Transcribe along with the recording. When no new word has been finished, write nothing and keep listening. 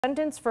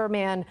Sentence for a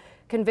man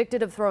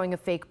convicted of throwing a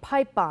fake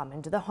pipe bomb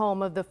into the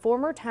home of the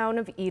former Town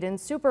of Eden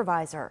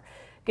supervisor.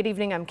 Good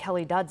evening, I'm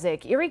Kelly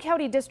Dudzik. Erie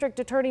County District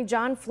Attorney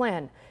John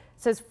Flynn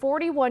says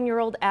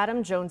 41-year-old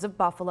Adam Jones of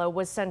Buffalo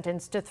was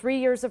sentenced to 3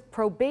 years of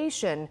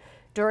probation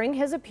during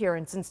his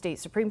appearance in state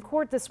Supreme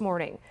Court this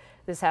morning.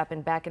 This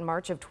happened back in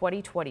March of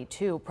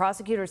 2022.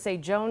 Prosecutors say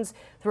Jones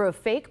threw a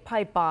fake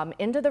pipe bomb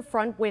into the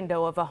front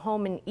window of a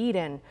home in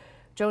Eden.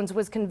 Jones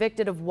was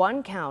convicted of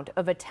one count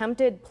of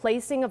attempted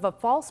placing of a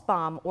false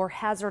bomb or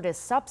hazardous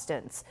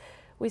substance.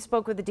 We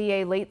spoke with the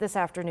DA late this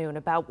afternoon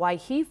about why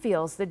he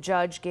feels the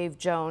judge gave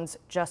Jones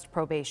just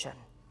probation.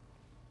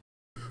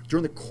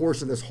 During the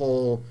course of this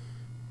whole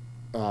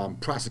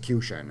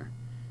prosecution,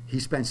 he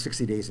spent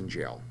 60 days in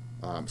jail.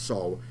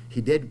 So he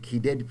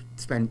did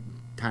spend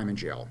time in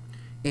jail.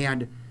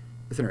 And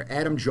listen,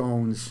 Adam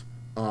Jones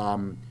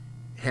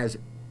has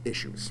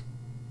issues.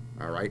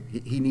 All right,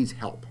 he needs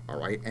help. All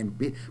right, and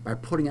by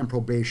putting on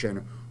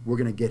probation, we're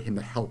going to get him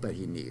the help that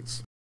he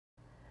needs.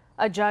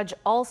 A judge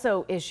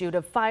also issued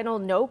a final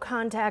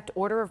no-contact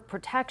order of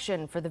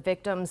protection for the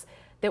victims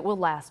that will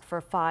last for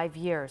 5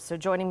 years. So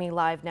joining me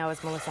live now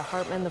is Melissa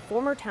Hartman, the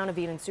former Town of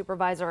Eden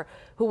supervisor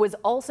who was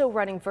also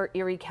running for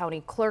Erie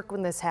County clerk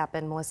when this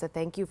happened. Melissa,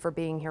 thank you for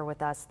being here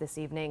with us this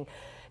evening.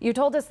 You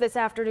told us this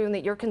afternoon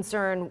that your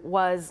concern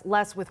was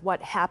less with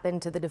what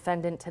happened to the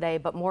defendant today,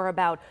 but more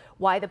about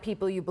why the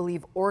people you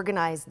believe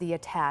organized the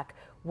attack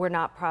were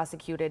not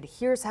prosecuted.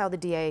 Here's how the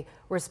DA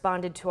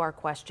responded to our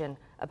question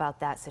about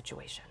that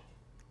situation.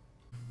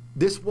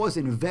 This was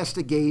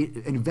investigated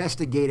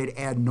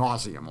ad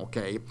nauseum,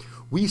 okay?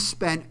 We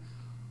spent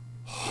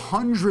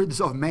hundreds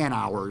of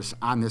man-hours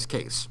on this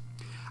case.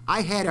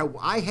 I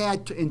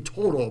had in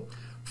total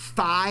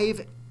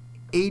 5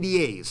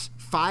 ADAs,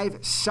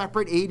 5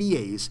 separate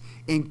ADAs,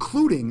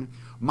 including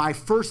my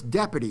first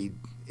deputy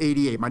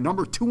ADA, my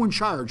number 2 in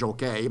charge,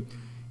 okay,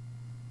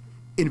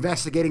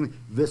 investigating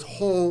this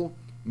whole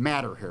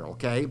matter here,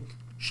 okay?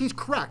 She's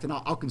correct, and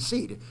I'll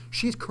concede.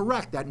 She's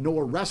correct that no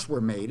arrests were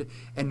made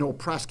and no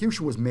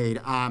prosecution was made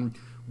on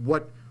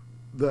what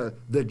the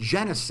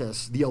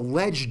genesis, the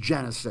alleged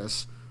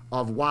genesis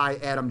of why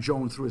Adam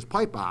Jones threw his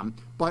pipe bomb,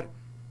 but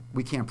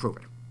we can't prove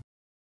it.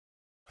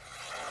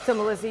 So,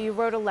 Melissa, you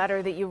wrote a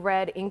letter that you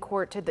read in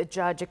court to the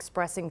judge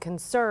expressing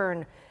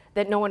concern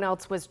that no one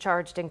else was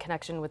charged in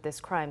connection with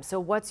this crime. So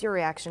what's your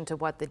reaction to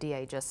what the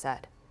DA just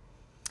said?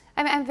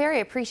 I'm very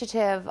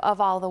appreciative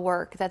of all the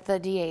work that the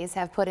DAs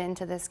have put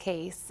into this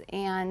case.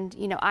 And,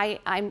 you know,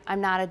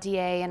 I'm not a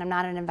DA and I'm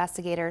not an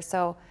investigator,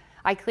 so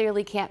I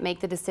clearly can't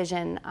make the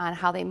decision on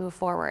how they move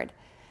forward.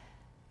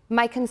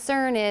 My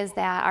concern is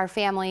that our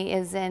family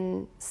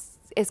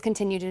is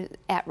continued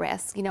at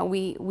risk. You know,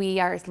 we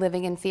are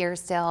living in fear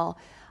still.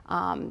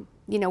 You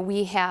know,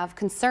 we have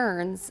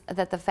concerns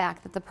that the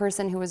fact that the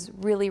person who is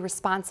really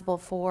responsible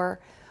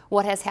for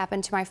what has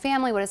happened to my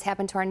family, what has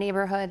happened to our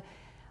neighborhood,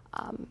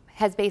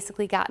 has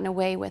basically gotten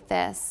away with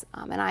this.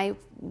 And I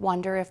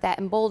wonder if that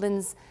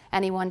emboldens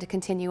anyone to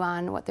continue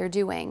on what they're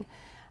doing.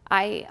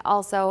 I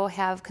also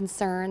have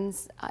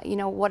concerns, you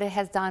know, what it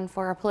has done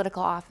for a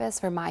political office,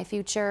 for my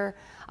future,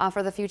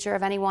 for the future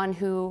of anyone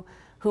who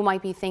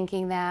might be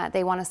thinking that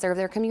they want to serve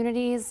their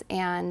communities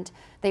and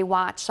they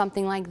watch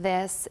something like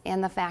this,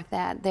 and the fact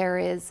that there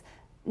is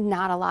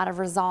not a lot of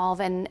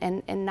resolve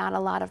and not a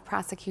lot of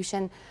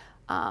prosecution,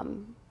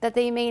 that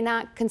they may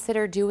not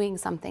consider doing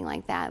something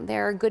like that.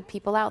 There are good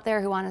people out there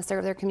who want to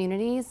serve their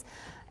communities,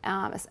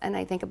 and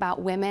I think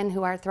about women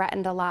who are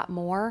threatened a lot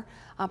more.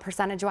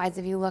 Percentage-wise,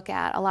 if you look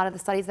at a lot of the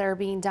studies that are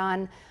being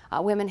done,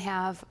 women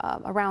have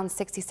around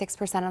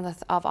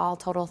 66% of all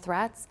total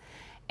threats.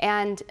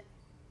 And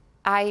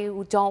I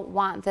don't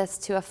want this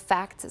to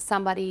affect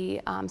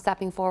somebody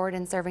stepping forward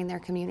and serving their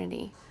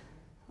community.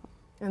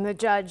 And the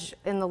judge,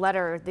 in the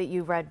letter that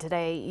you read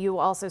today, you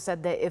also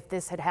said that if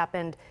this had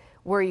happened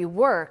where you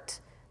worked,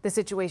 the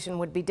situation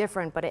would be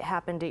different, but it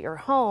happened at your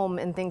home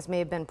and things may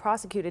have been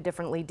prosecuted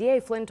differently. DA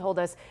Flynn told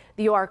us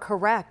that you are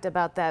correct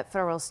about that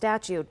federal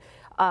statute.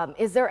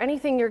 Is there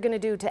anything you're going to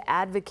do to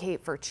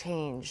advocate for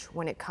change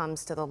when it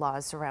comes to the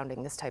laws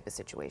surrounding this type of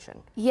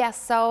situation?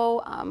 Yes,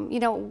 so you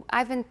know,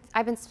 I've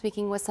been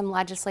speaking with some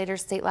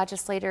legislators, state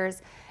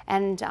legislators,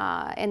 and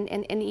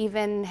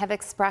even have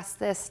expressed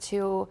this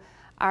to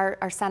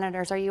our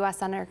senators, our U.S.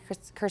 Senator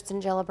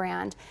Kirsten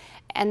Gillibrand,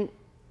 and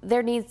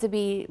there needs to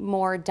be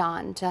more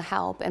done to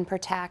help and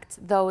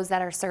protect those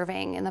that are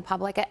serving in the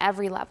public at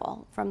every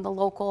level, from the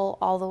local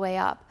all the way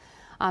up.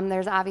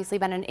 There's obviously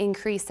been an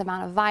increased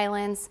amount of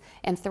violence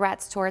and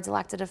threats towards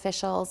elected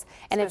officials,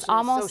 and especially it's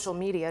almost social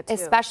media too.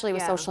 Especially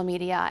with social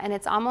media, and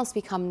it's almost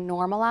become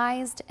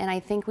normalized. And I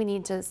think we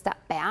need to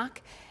step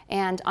back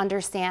and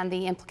understand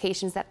the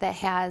implications that that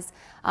has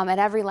at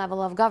every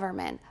level of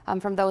government,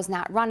 from those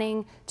not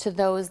running to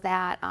those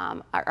that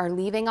are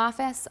leaving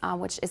office,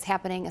 which is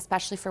happening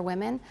especially for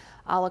women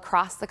all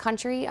across the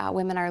country.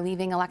 Women are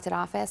leaving elected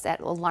office at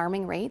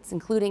alarming rates,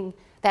 including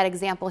that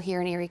example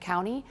here in Erie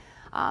County.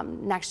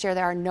 Next year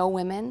there are no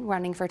women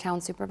running for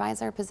town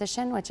supervisor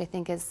position, which I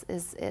think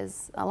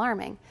is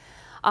alarming.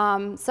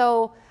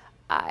 So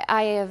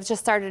I have just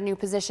started a new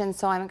position,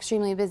 so I'm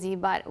extremely busy,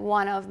 but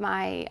one of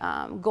my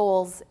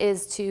goals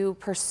is to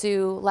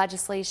pursue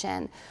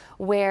legislation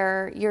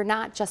where you're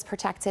not just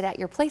protected at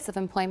your place of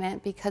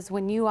employment, because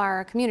when you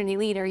are a community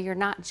leader, you're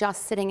not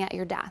just sitting at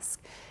your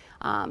desk.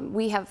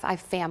 I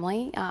have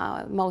family.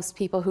 Most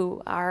people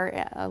who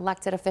are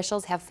elected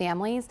officials have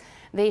families.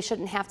 They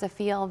shouldn't have to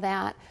feel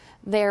that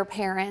their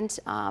parent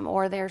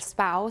or their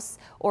spouse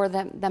or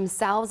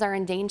themselves are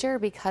in danger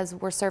because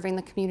we're serving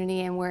the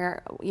community and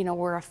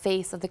we're a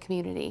face of the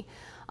community.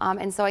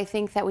 And so I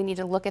think that we need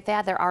to look at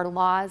that. There are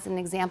laws and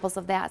examples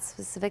of that,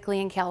 specifically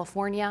in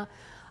California,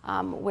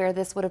 where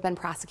this would have been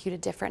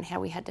prosecuted different had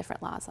we had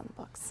different laws on the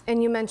books.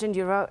 And you mentioned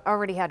you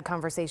already had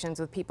conversations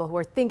with people who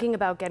are thinking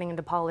about getting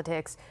into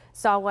politics,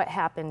 saw what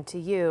happened to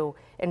you,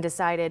 and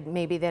decided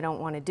maybe they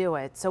don't want to do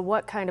it. So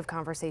what kind of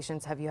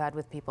conversations have you had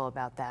with people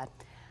about that?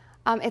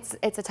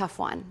 It's a tough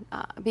one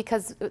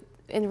because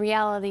in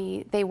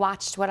reality, they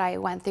watched what I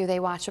went through, they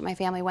watched what my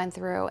family went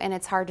through, and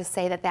it's hard to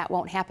say that that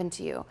won't happen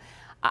to you.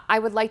 I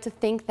would like to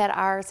think that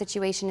our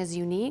situation is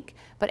unique,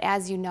 but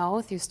as you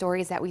know, through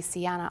stories that we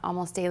see on an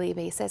almost daily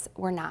basis,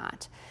 we're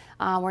not.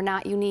 We're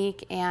not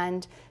unique,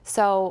 and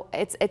so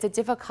it's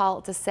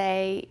difficult to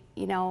say,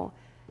 you know,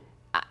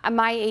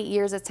 my 8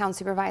 years as town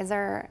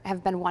supervisor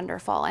have been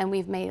wonderful, and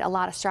we've made a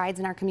lot of strides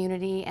in our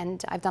community,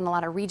 and I've done a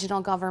lot of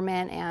regional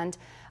government, and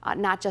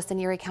not just in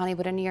Erie County,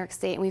 but in New York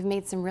State, and we've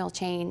made some real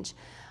change.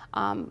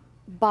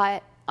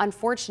 But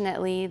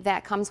unfortunately,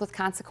 that comes with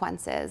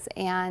consequences,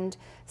 and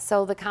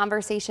so the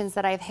conversations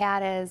that I've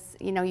had is,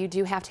 you know, you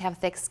do have to have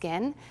thick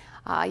skin.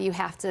 You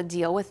have to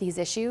deal with these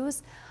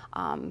issues.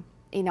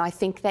 You know, I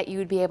think that you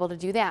would be able to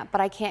do that,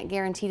 but I can't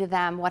guarantee to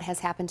them what has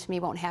happened to me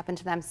won't happen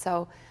to them.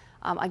 So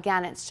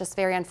again, it's just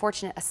very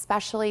unfortunate,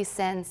 especially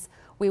since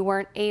we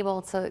weren't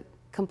able to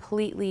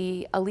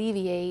completely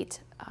alleviate,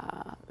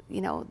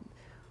 you know,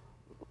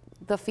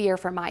 the fear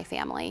for my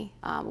family.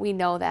 We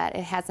know that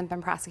it hasn't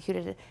been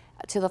prosecuted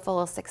to the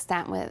fullest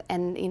extent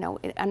and you know,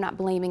 I'm not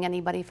blaming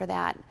anybody for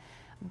that,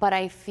 but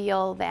I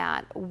feel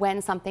that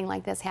when something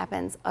like this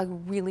happens, a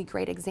really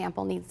great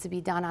example needs to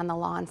be done on the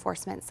law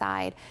enforcement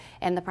side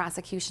and the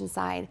prosecution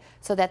side,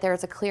 so that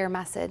there's a clear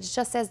message,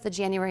 just as the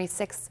January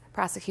 6th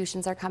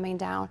prosecutions are coming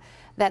down,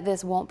 that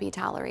this won't be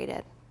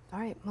tolerated. All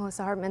right,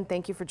 Melissa Hartman,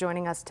 thank you for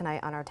joining us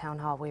tonight on our town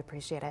hall. We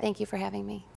appreciate it. Thank you for having me.